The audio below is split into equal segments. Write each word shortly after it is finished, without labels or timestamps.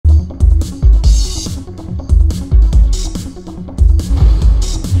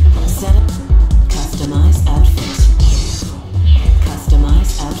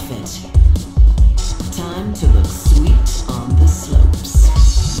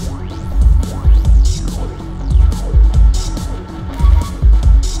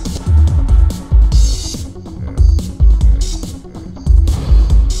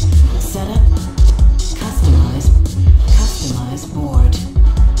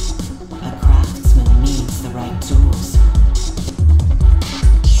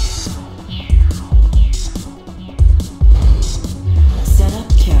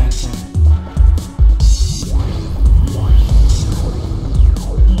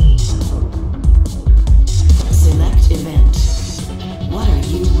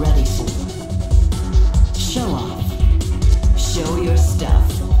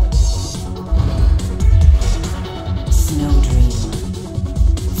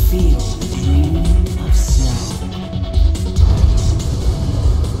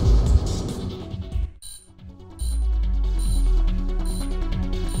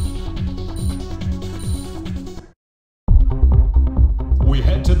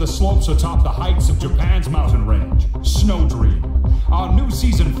the slopes atop the heights of Japan's mountain range, Snowdream. Our new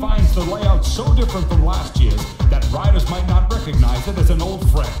season finds the layout so different from last year's that riders might not recognize it as an old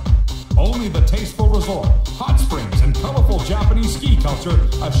friend. Only the tasteful resort, hot springs, and colorful Japanese ski culture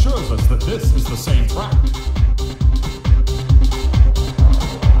assures us that this is the same track.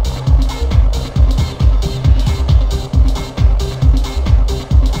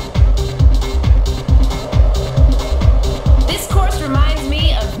 This course reminds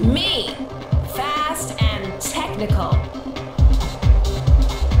me of me. Fast and technical.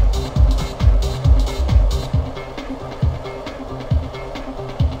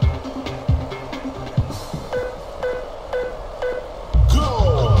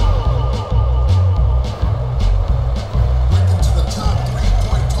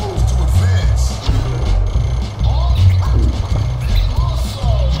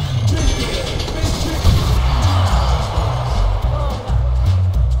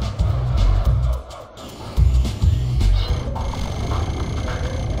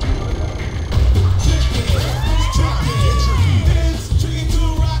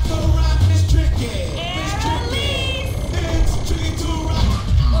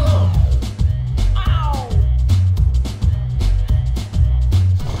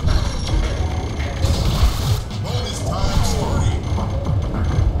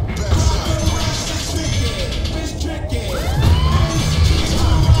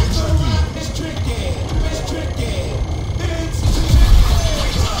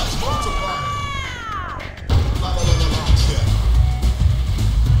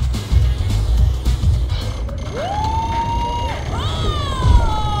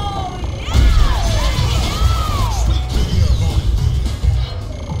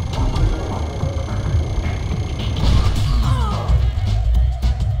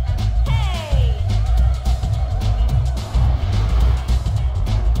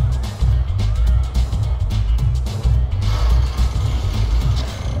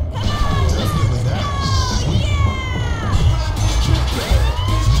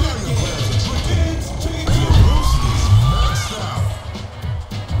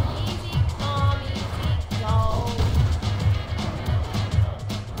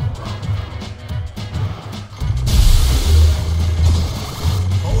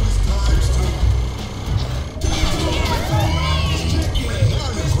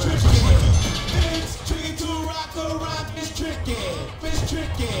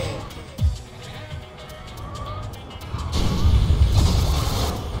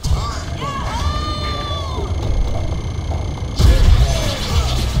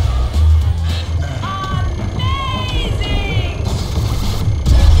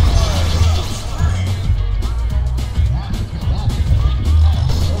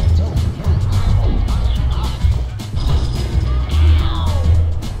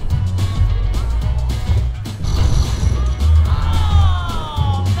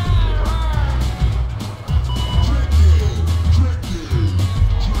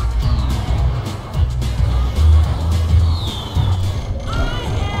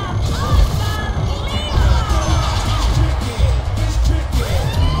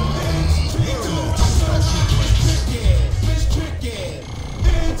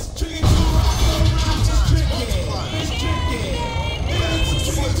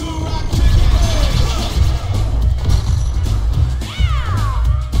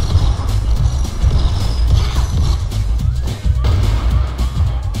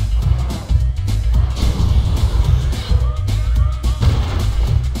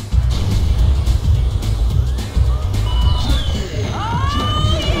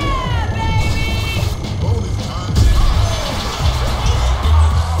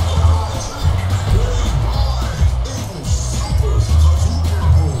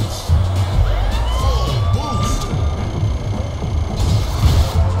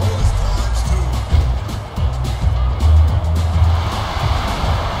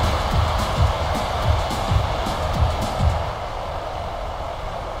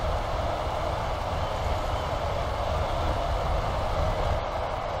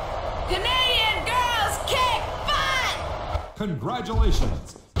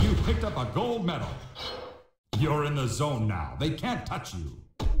 Congratulations! You picked up a gold medal. You're in the zone now. They can't touch you.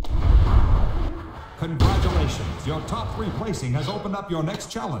 Congratulations! Your top 3 placing has opened up your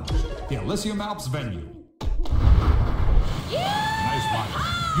next challenge, the Elysium Alps venue. Nice one.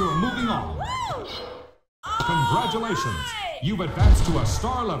 You're moving on. Congratulations! You've advanced to a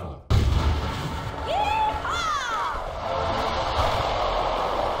star level.